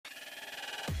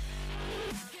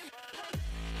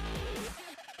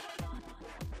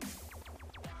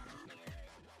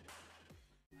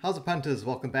How's it, punters?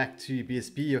 Welcome back to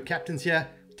BSB. Your captain's here,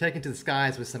 taken to the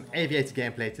skies with some Aviator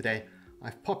gameplay today.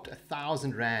 I've popped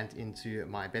 1,000 Rand into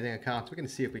my betting account. We're going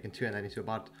to see if we can turn that into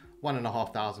about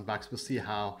 1,500 bucks. We'll see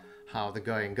how the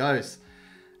going goes.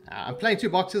 I'm playing two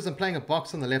boxes. I'm playing a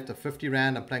box on the left of 50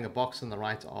 Rand. I'm playing a box on the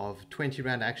right of 20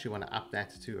 Rand. I actually want to up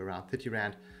that to around 30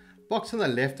 Rand. Box on the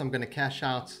left, I'm going to cash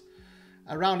out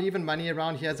around even money.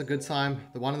 Around here is a good time.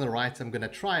 The one on the right, I'm going to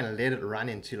try and let it run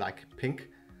into like pink.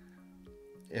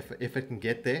 If it can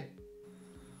get there.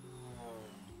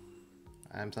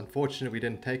 It's unfortunate we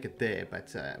didn't take it there,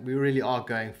 but we really are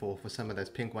going for some of those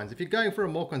pink ones. If you're going for a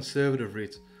more conservative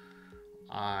route,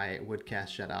 I would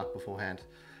cash that out beforehand.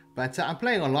 But I'm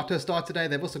playing on Lottostar today.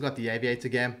 They've also got the Aviator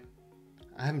game.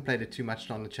 I haven't played it too much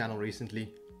on the channel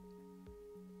recently.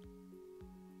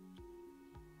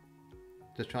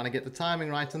 Just trying to get the timing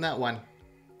right on that one.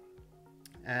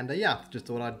 And yeah, just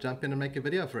thought I'd jump in and make a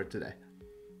video for it today.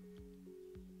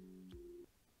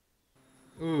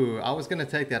 Ooh, I was going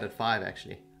to take that at 5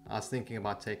 actually. I was thinking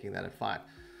about taking that at 5.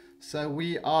 So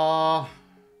we are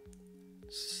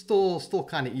still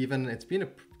kind of even. It's been a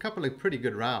couple of pretty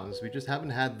good rounds. We just haven't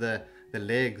had the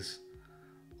legs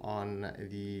on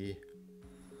the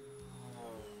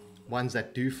ones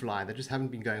that do fly. They just haven't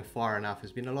been going far enough.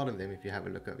 There's been a lot of them if you have a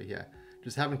look over here.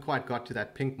 Just haven't quite got to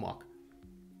that pink mark.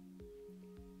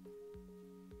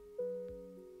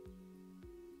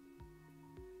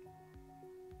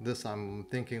 This, I'm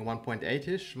thinking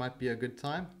 1.8-ish might be a good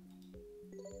time.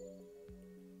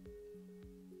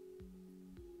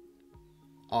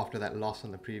 After that loss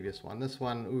on the previous one. This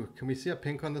one, ooh, can we see a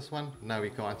pink on this one? No, we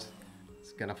can't.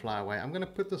 It's gonna fly away. I'm gonna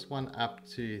put this one up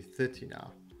to 30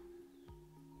 now.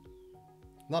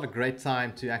 Not a great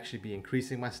time to actually be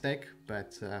increasing my stake,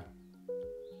 but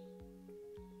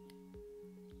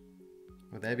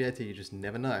with Aviator, you just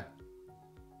never know.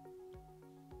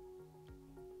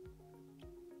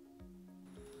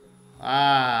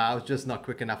 I was just not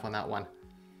quick enough on that one.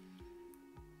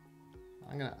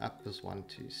 I'm going to up this one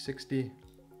to 60.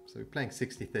 So we're playing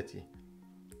 60-30.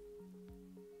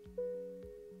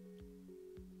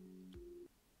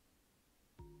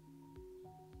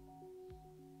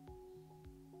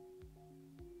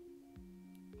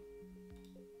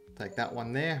 Take that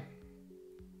one there.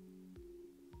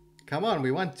 Come on, we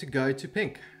want to go to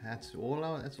pink. That's all I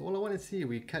want to see.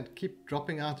 We can't keep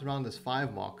dropping out around this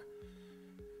 5 mark.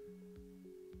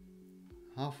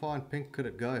 How far in pink could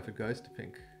it go if it goes to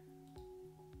pink?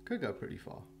 Could go pretty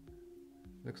far.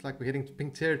 Looks like we're heading to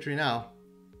pink territory now.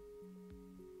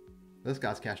 This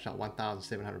guy's cashed out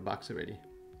 1,700 bucks already.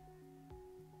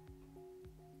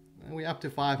 And we're up to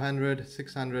 500,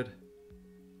 600.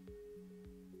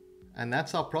 And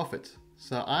that's our profit.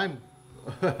 So I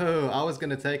was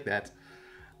going to take that.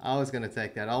 I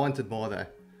wanted more though.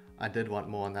 I did want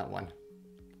more on that one.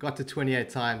 Got to 28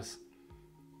 times.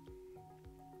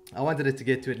 I wanted it to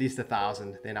get to at least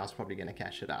 1,000, then I was probably going to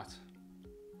cash it out.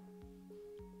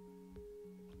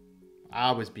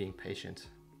 I was being patient.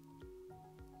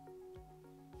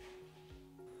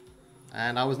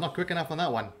 And I was not quick enough on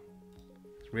that one.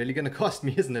 It's really going to cost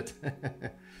me, isn't it?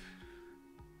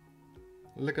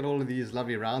 Look at all of these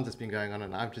lovely rounds that's been going on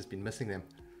and I've just been missing them.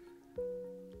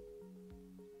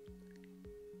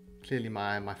 Clearly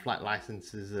my flight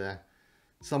license is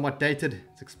somewhat dated.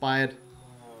 It's expired.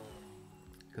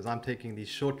 Because I'm taking these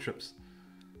short trips.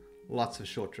 Lots of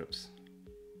short trips.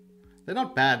 They're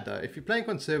not bad though. If you're playing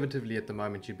conservatively at the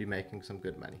moment, you'd be making some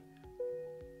good money.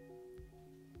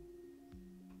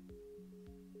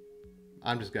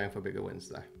 I'm just going for bigger wins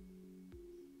though.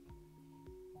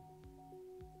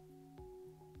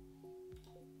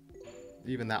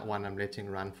 Even that one I'm letting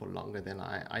run for longer than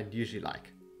I'd usually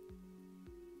like.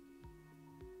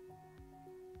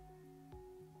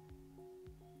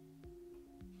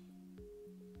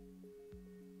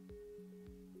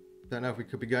 Don't know if we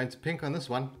could be going to pink on this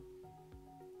one.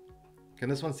 Can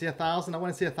this one see 1,000? I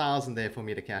want to see 1,000 there for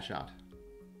me to cash out.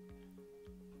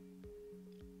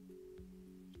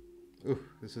 Ooh,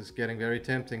 this is getting very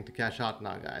tempting to cash out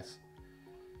now, guys.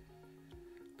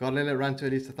 Gotta let it run to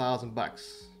at least 1,000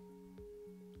 bucks.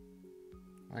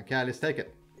 Okay, let's take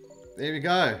it. There we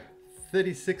go.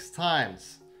 36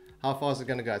 times. How far is it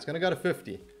going to go? It's going to go to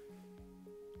 50.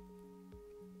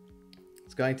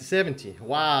 It's going to 70.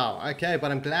 Wow. Okay,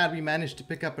 but I'm glad we managed to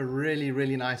pick up a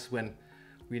really nice win.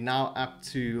 We're now up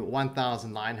to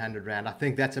 1,900 Rand. I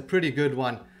think that's a pretty good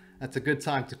one. That's a good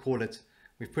time to call it.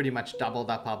 We've pretty much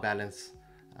doubled up our balance.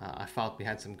 I felt we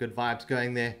had some good vibes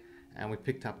going there and we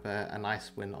picked up a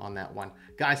nice win on that one.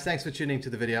 Guys, thanks for tuning to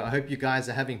the video. I hope you guys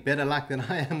are having better luck than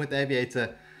I am with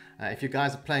Aviator. If you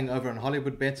guys are playing over on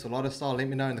Hollywoodbets or Lottostar, let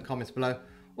me know in the comments below.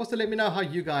 Also, let me know how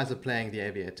you guys are playing the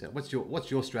Aviator. What's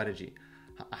your strategy?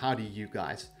 How do you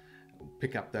guys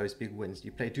pick up those big wins? Do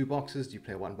you play 2 boxes? Do you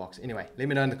play 1 box? Anyway, let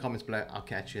me know in the comments below. I'll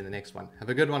catch you in the next one. Have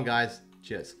a good one, guys.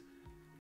 Cheers.